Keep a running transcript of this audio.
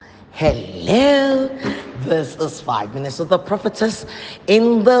Hello, this is 5 Minutes with the Prophetess.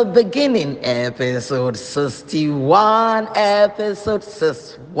 In the beginning, episode 61, episode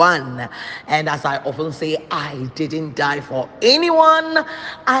 61. And as I often say, I didn't die for anyone,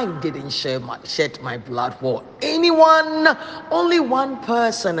 I didn't shed my blood for anyone. Only one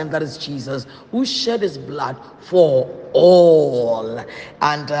person, and that is Jesus, who shed his blood for all.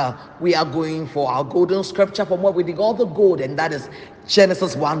 And we are going for our golden scripture from where we dig all the gold, and that is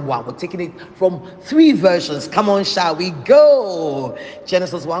Genesis 1:1. We're taking it from three versions. Come on, shall we go?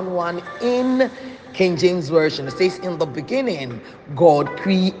 Genesis 1:1 in King James Version. It says, "In the beginning, God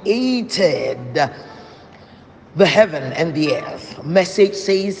created the heaven and the earth." Message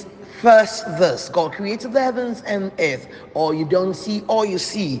says, first verse, God created the heavens and earth. All you don't see, all you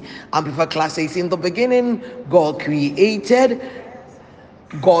see. Amplified Class says, "In the beginning, God created."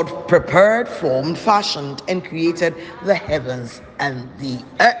 God prepared, formed, fashioned, and created the heavens and the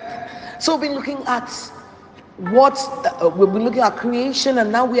earth. So we've been looking at we've been looking at creation,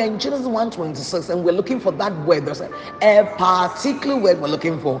 and now we are in Genesis 1:26, and we're looking for that word. There's a particular word we're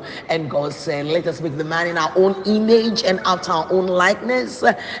looking for, and God said, "Let us make the man in our own image and after our own likeness,"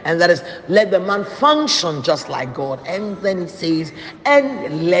 and that is, let the man function just like God. And then He says,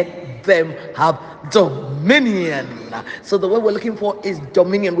 "And let them have dominion." So the word we're looking for is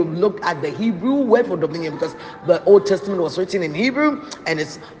dominion. We've looked at the Hebrew word for dominion because the Old Testament was written in Hebrew, and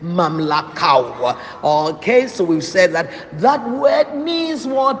it's mamlakau. Okay, so we've said that word means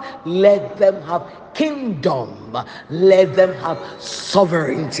what? Let them have kingdom, let them have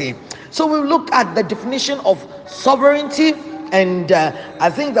sovereignty. So we look at the definition of sovereignty, and I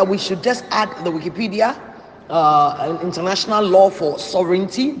think that we should just add the Wikipedia an international law for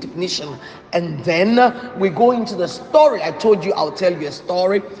sovereignty definition, and then we go into the story. I told you I'll tell you a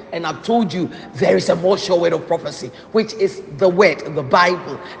story, and I've told you there is a more sure word of prophecy, which is the word, the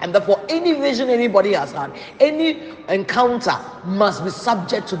Bible, and therefore any vision anybody has had, any encounter must be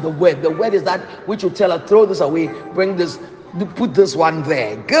subject to the word. The word is that which will tell her, throw this away, bring this, put this one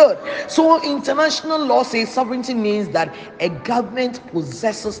there. Good. So international law says sovereignty means that a government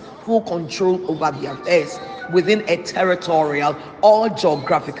possesses full control over the affairs within a territorial or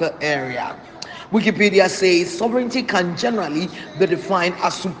geographical area. Wikipedia says sovereignty can generally be defined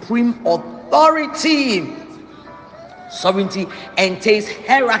as supreme authority. Sovereignty entails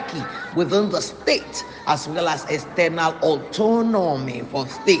hierarchy within the state as well as external autonomy for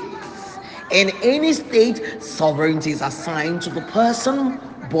states. In any state, sovereignty is assigned to the person,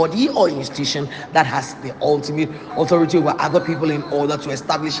 body, or institution that has the ultimate authority over other people in order to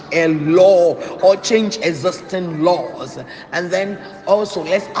establish a law or change existing laws. And then also,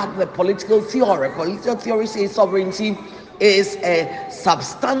 let's add the political theory. Political theory says sovereignty is a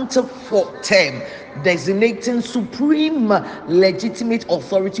substantive term designating supreme legitimate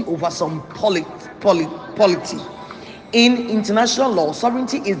authority over some polity. In international law,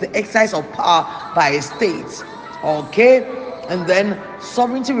 sovereignty is the exercise of power by a state. Okay, and then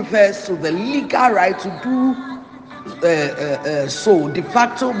sovereignty refers to the legal right to do so. De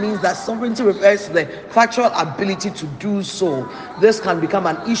facto means that sovereignty refers to the factual ability to do so. This can become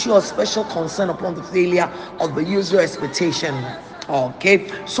an issue of special concern upon the failure of the usual expectation.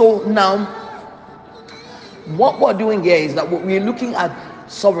 Okay, so now what we're doing here is that we're looking at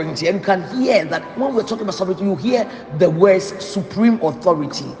sovereignty, and you can hear that when we're talking about sovereignty, you hear the words supreme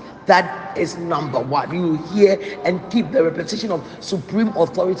authority. That is number one. You hear and keep the repetition of supreme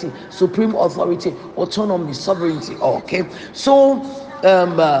authority, autonomy, sovereignty. Okay, so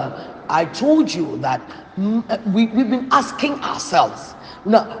I told you that we've been asking ourselves,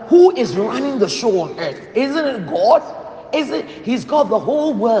 now, who is running the show on earth? Isn't it God? He's got the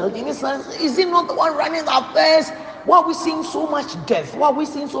whole world in his hands? Is he not the one running the affairs? Why are we seeing so much death? Why are we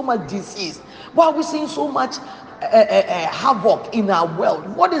seeing so much disease? Why are we seeing so much havoc in our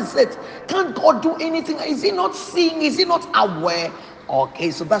world? What is it? Can't God do anything? Is he not seeing? Is he not aware?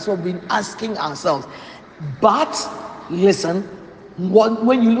 Okay, so that's what we've been asking ourselves. But listen,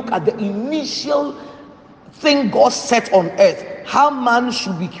 when you look at the initial thing God set on earth, how man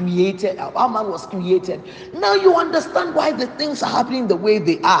should be created, how man was created, now you understand why the things are happening the way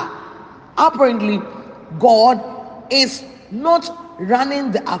they are. Apparently, God is not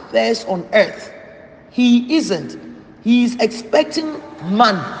running the affairs on earth. He isn't. He is expecting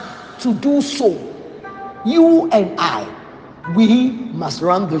man to do so. You and I, we must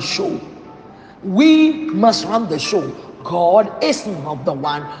run the show. We must run the show. God is not the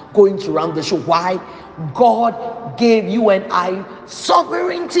one going to run the show. Why? God gave you and I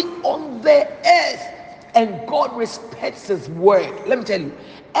sovereignty on the earth, and God respects his word. Let me tell you,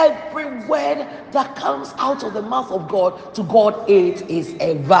 every word that comes out of the mouth of God, to God it is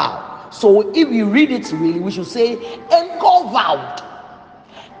a vow. So if we read it really, we should say, and God vowed,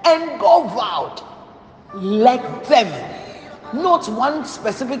 and God vowed, let them, not one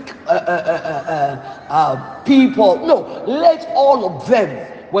specific people, no, let all of them,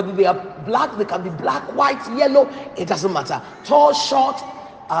 whether they are black, they can be black, white, yellow, it doesn't matter, tall, short,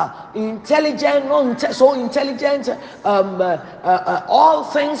 intelligent, so intelligent, all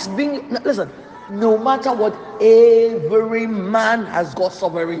things being, listen, no matter what, every man has got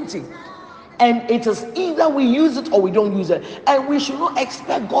sovereignty. And it is either we use it or we don't use it. And we should not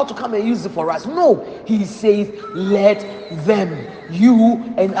expect God to come and use it for us. No, he says, let them, you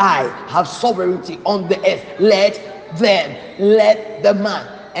and I, have sovereignty on the earth. Let them, let the man.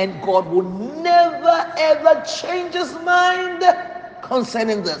 And God will never ever change his mind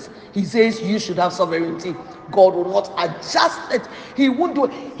concerning this. He says you should have sovereignty. God will not adjust it. He won't do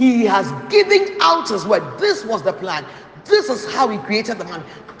it. He has given out his word. This was the plan. This is how he created the man.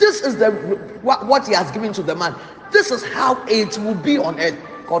 This is the what he has given to the man. This is how it will be on earth.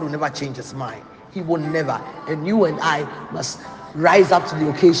 God will never change his mind. He will never. And you and I must rise up to the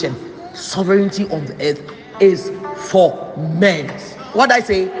occasion. Sovereignty on the earth is for men. What I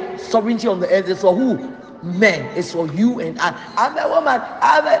say, sovereignty on the earth is for who? Men. It's for you and I. I'm a woman.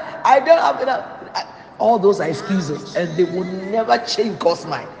 I don't have enough. All those are excuses, and they will never change God's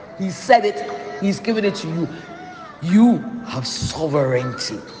mind. He said it. He's given it to you. You have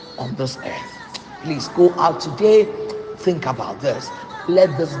sovereignty on this earth. Please go out today. Think about this.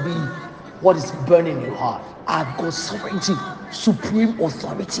 Let this be what is burning in your heart. I've got sovereignty, supreme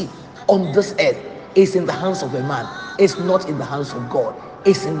authority on this earth. It's in the hands of a man. It's not in the hands of God.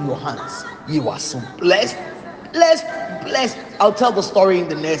 It's in your hands. You are so blessed. Blessed, blessed. I'll tell the story in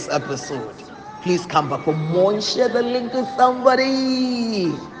the next episode. Please come back for more and share the link with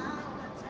somebody.